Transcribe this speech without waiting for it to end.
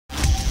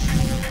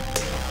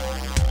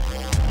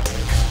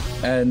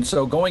And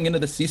so going into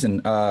the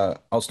season,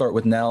 I'll start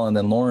with Nell and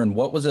then Lauren.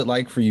 What was it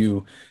like for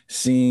you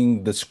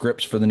seeing the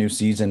scripts for the new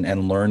season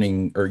and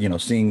learning, or,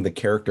 seeing the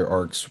character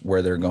arcs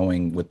where they're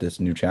going with this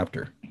new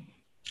chapter?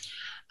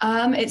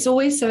 It's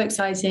always so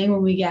exciting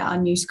when we get our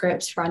new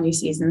scripts for our new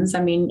seasons.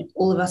 I mean,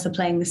 all of us are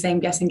playing the same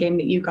guessing game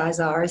that you guys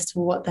are as to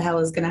what the hell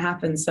is going to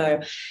happen. So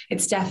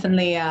it's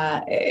definitely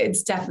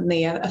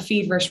a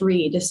feverish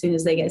read as soon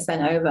as they get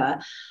sent over.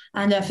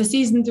 And for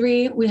season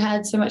three, we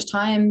had so much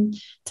time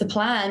to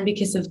plan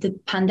because of the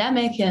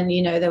pandemic, and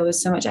there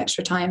was so much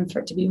extra time for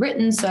it to be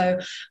written. So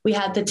we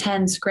had the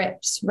 10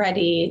 scripts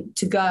ready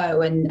to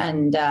go,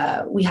 and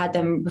we had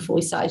them before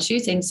we started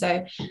shooting.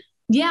 So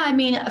yeah, I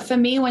mean, for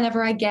me,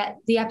 whenever I get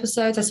the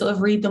episodes, I sort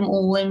of read them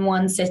all in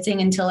one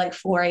sitting until like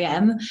 4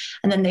 a.m.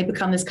 And then they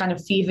become this kind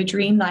of fever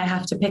dream that I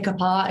have to pick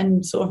apart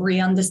and sort of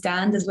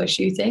re-understand as we're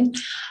shooting.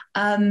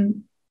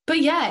 But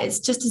yeah, it's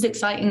just as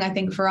exciting, I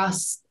think, for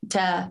us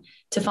to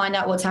find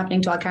out what's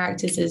happening to our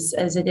characters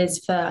as it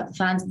is for the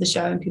fans of the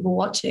show and people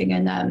watching.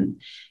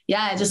 And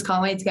yeah, I just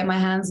can't wait to get my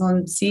hands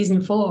on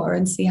season 4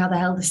 and see how the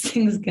hell this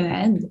thing's going to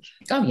end.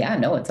 Oh yeah,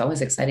 no, it's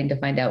always exciting to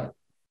find out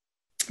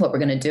what we're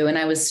going to do. And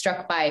I was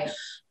struck by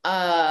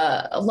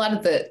a lot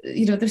of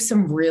there's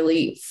some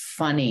really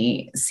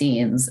funny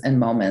scenes and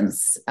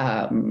moments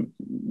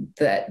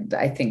that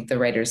I think the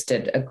writers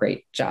did a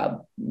great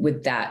job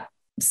with that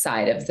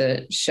side of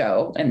the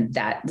show, and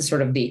that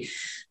sort of the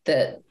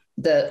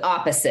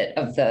opposite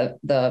of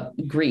the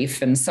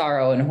grief and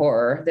sorrow and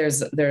horror.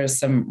 There's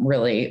some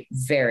really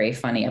very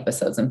funny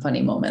episodes and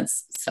funny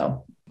moments.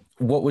 So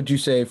what would you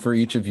say for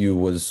each of you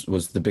was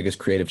the biggest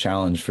creative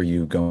challenge for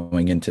you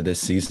going into this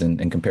season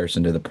in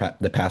comparison to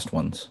the past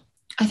ones?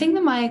 I think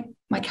that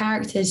my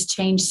characters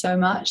changed so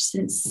much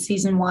since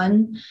season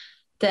 1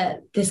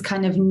 that this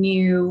kind of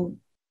new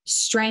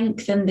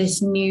strength and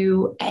this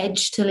new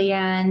edge to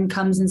Leanne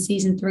comes in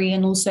season 3,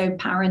 and also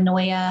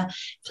paranoia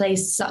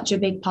plays such a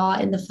big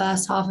part in the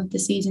first half of the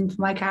season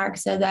for my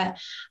character that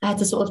I had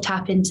to sort of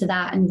tap into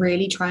that and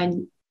really try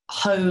and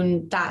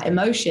hone that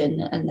emotion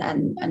and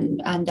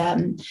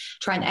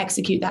try and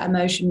execute that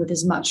emotion with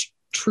as much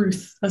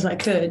truth as I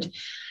could.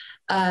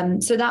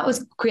 So that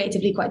was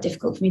creatively quite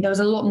difficult for me. There was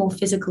a lot more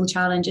physical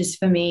challenges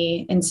for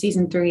me in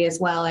season 3 as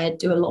well. I had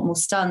to do a lot more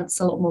stunts,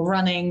 a lot more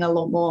running, a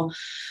lot more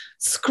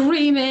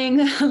screaming,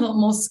 a lot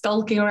more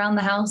skulking around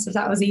the house, if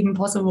that was even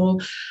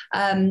possible.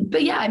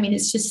 But yeah, I mean,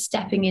 it's just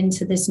stepping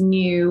into this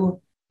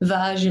new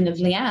version of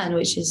Leanne,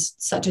 which is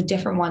such a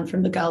different one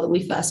from the girl that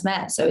we first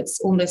met. So it's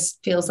almost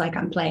feels like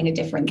I'm playing a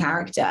different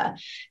character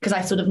because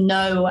I sort of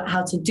know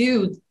how to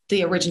do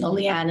the original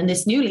Leanne, and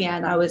this new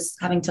Leanne I was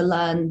having to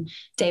learn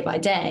day by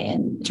day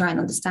and try and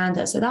understand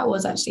her. So that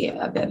was actually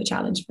a bit of a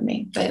challenge for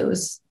me, but it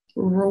was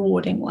a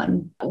rewarding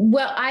one.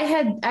 Well,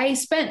 I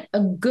spent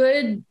a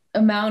good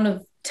amount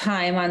of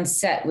time on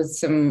set with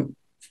some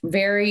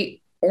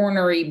very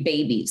ornery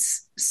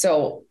babies.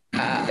 So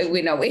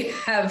we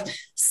have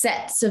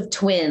sets of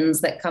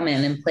twins that come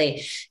in and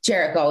play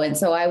Jericho. And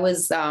so I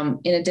was,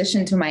 in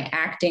addition to my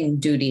acting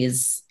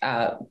duties,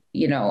 I'm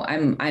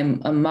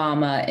a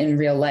mama in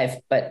real life,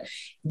 but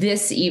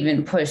this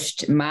even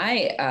pushed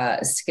my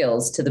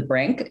skills to the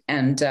brink.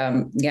 And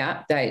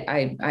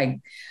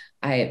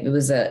it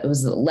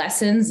was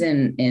lessons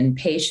in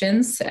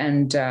patience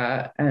and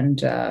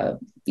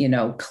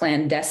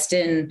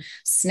clandestine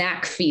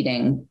snack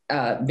feeding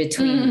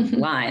between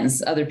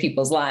lines, other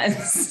people's lines,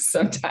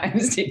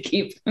 sometimes to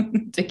keep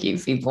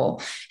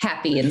people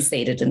happy and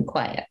sated and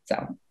quiet.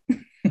 So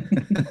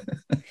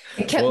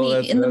it kept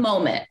me in the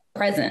moment,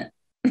 present.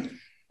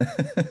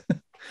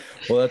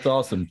 Well, that's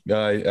awesome.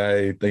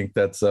 I think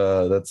that's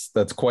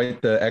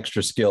quite the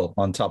extra skill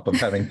on top of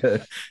having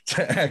to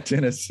act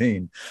in a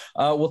scene.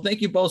 Well,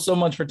 thank you both so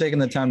much for taking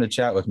the time to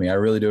chat with me. I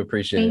really do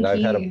appreciate it.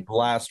 I've had a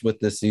blast with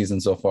this season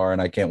so far,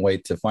 and I can't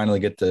wait to finally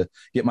get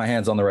my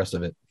hands on the rest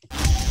of it.